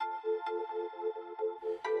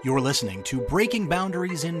You're listening to Breaking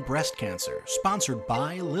Boundaries in Breast Cancer, sponsored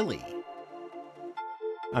by Lilly.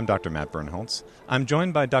 I'm Dr. Matt Birnholz. I'm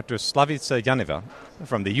joined by Dr. Slavica Janeva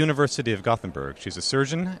from the University of Gothenburg. She's a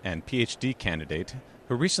surgeon and PhD candidate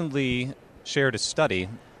who recently shared a study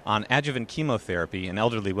on adjuvant chemotherapy in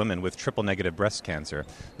elderly women with triple-negative breast cancer.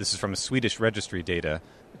 This is from a Swedish registry data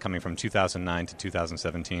coming from 2009 to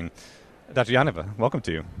 2017. Dr. Janeva, welcome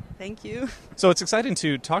to you. Thank you. So it's exciting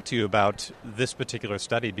to talk to you about this particular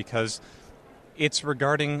study because it's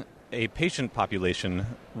regarding a patient population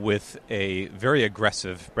with a very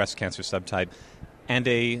aggressive breast cancer subtype and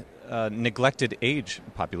a neglected age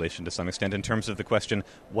population to some extent in terms of the question,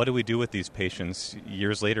 what do we do with these patients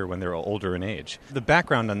years later when they're older in age? The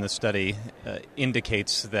background on this study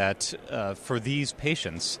indicates that for these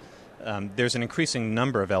patients, there's an increasing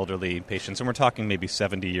number of elderly patients, and we're talking maybe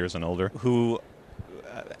 70 years and older, who,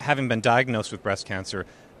 having been diagnosed with breast cancer,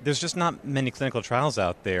 there's just not many clinical trials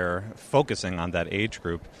out there focusing on that age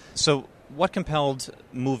group. So what compelled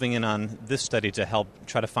moving in on this study to help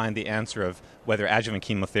try to find the answer of whether adjuvant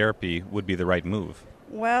chemotherapy would be the right move?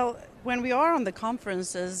 Well, when we are on the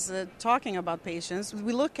conferences talking about patients,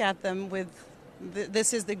 we look at them with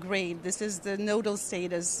this is the grade, this is the nodal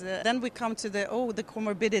status. Then we come to the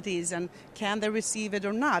comorbidities and can they receive it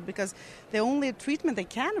or not? Because the only treatment they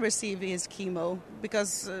can receive is chemo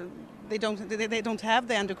because they don't have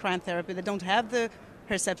the endocrine therapy, they don't have the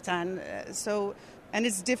Herceptin. And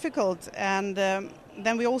it's difficult. And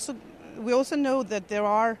then we also know that there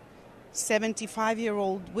are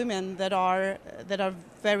 75-year-old women that are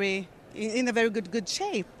very in a very good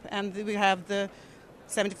shape, and we have the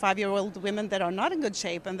 75-year-old women that are not in good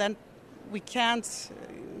shape, and then we can't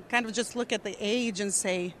kind of just look at the age and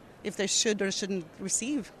say if they should or shouldn't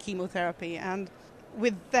receive chemotherapy. And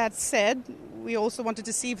with that said, we also wanted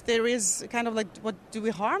to see if there is kind of like, what do we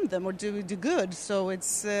harm them or do we do good? So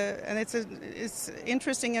it's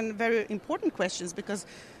interesting and very important questions because,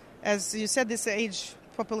 as you said, this age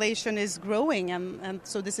population is growing, and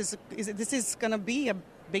so this is going to be a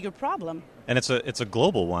bigger problem. And it's a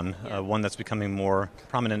global one, one that's becoming more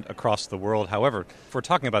prominent across the world. However, if we're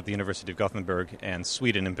talking about the University of Gothenburg and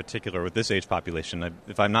Sweden in particular with this age population,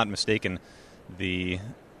 if I'm not mistaken, the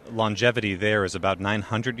longevity there is about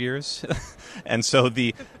 900 years. And so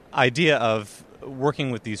the idea of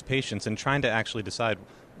working with these patients and trying to actually decide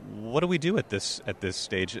what do we do at this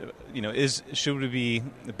stage, should we be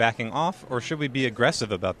backing off or should we be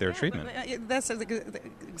aggressive about their treatment? That's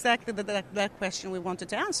exactly that question we wanted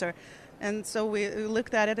to answer. And so we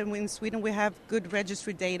looked at it, and in Sweden we have good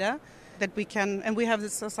registry data that we can, and we have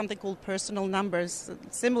something called personal numbers,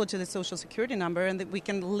 similar to the Social Security number, and that we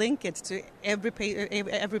can link it to every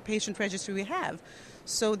patient registry we have.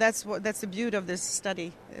 So that's the beauty of this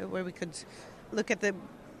study, where we could look at the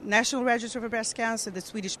National Register for Breast Cancer, the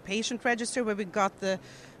Swedish Patient Register, where we got the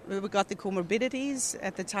comorbidities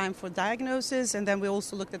at the time for diagnosis, and then we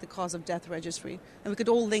also looked at the cause of death registry, and we could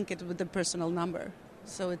all link it with the personal number.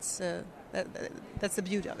 So it's that's the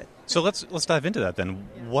beauty of it. So let's dive into that then.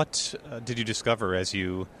 What did you discover as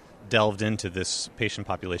you delved into this patient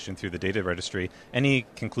population through the data registry? Any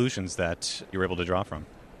conclusions that you were able to draw from?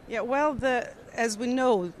 Yeah, well, as we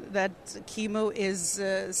know that chemo is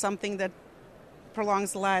something that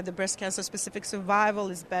prolongs the life. The breast cancer-specific survival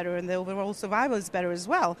is better, and the overall survival is better as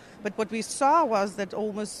well. But what we saw was that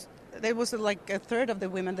there was like a third of the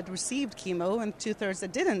women that received chemo and 2/3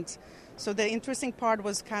 that didn't. So the interesting part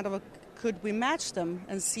was kind of could we match them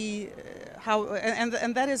and see how? And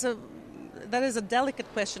that is a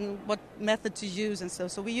delicate question, what method to use, and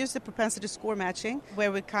so we used the propensity score matching,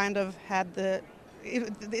 where we kind of had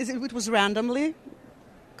it was randomly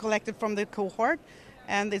collected from the cohort.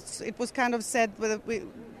 And it was kind of said whether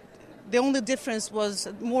the only difference was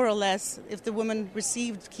more or less if the woman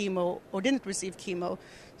received chemo or didn't receive chemo.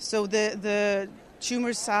 So the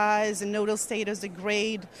tumor size, the nodal status, the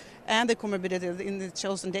grade, and the comorbidity in the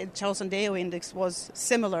Charles-Deo index was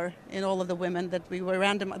similar in all of the women that were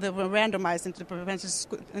randomized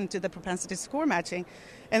into the propensity score matching.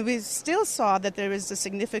 And we still saw that there is a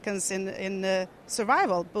significance in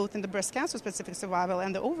survival, both in the breast cancer-specific survival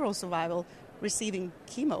and the overall survival receiving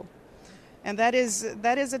chemo. And that is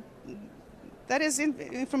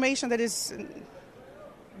information that is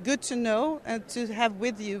good to know and to have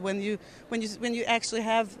with you when you actually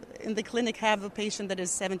have in the clinic have a patient that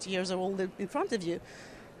is 70 years old in front of you,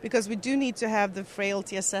 because we do need to have the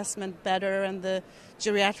frailty assessment better and the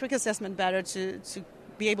geriatric assessment better to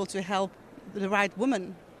be able to help the right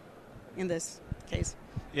woman in this case.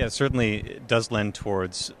 Yeah, certainly it does lend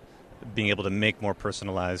towards being able to make more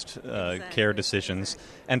personalized care decisions,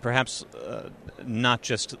 and perhaps not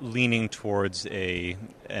just leaning towards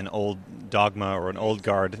an old dogma or an old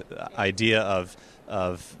guard idea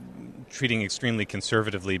of treating extremely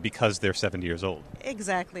conservatively because they're 70 years old.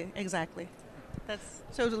 Exactly. That's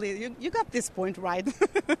totally, you got this point right.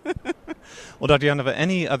 Well, Dr. Janeva,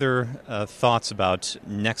 any other thoughts about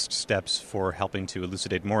next steps for helping to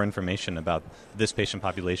elucidate more information about this patient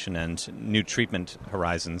population and new treatment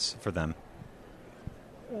horizons for them?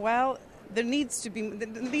 Well, there needs to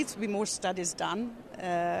be more studies done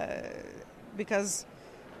because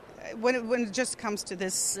when it just comes to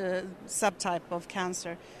this subtype of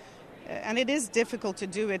cancer, and it is difficult to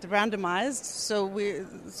do it randomized, so we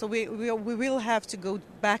will have to go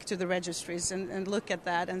back to the registries and look at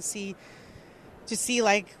that and see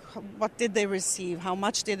like what did they receive, how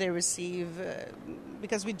much did they receive,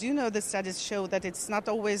 because we do know the studies show that it's not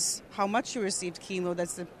always how much you received chemo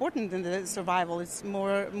that's important in the survival. It's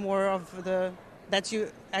more of that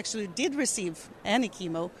you actually did receive any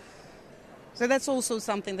chemo. So that's also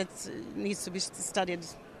something that needs to be studied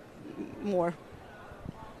more.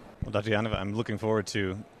 Well, Dr. Janeva, I'm looking forward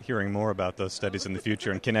to hearing more about those studies in the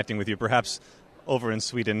future and connecting with you, perhaps over in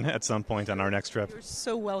Sweden at some point on our next trip. You're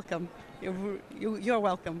so welcome. You're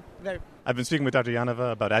welcome. I've been speaking with Dr.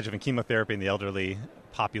 Janeva about adjuvant chemotherapy in the elderly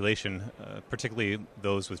population, particularly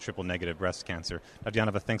those with triple-negative breast cancer. Dr.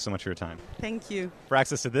 Janeva, thanks so much for your time. Thank you. For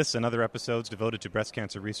access to this and other episodes devoted to breast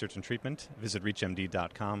cancer research and treatment, visit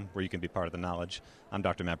reachmd.com, where you can be part of the knowledge. I'm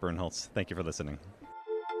Dr. Matt Birnholz. Thank you for listening.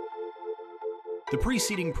 The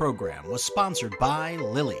preceding program was sponsored by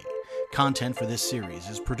Lilly. Content for this series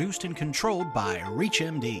is produced and controlled by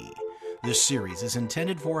ReachMD. This series is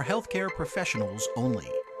intended for healthcare professionals only.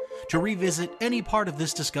 To revisit any part of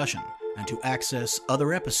this discussion and to access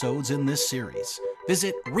other episodes in this series,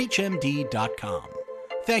 visit ReachMD.com.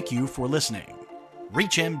 Thank you for listening.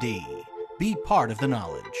 ReachMD. Be part of the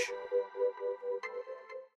knowledge.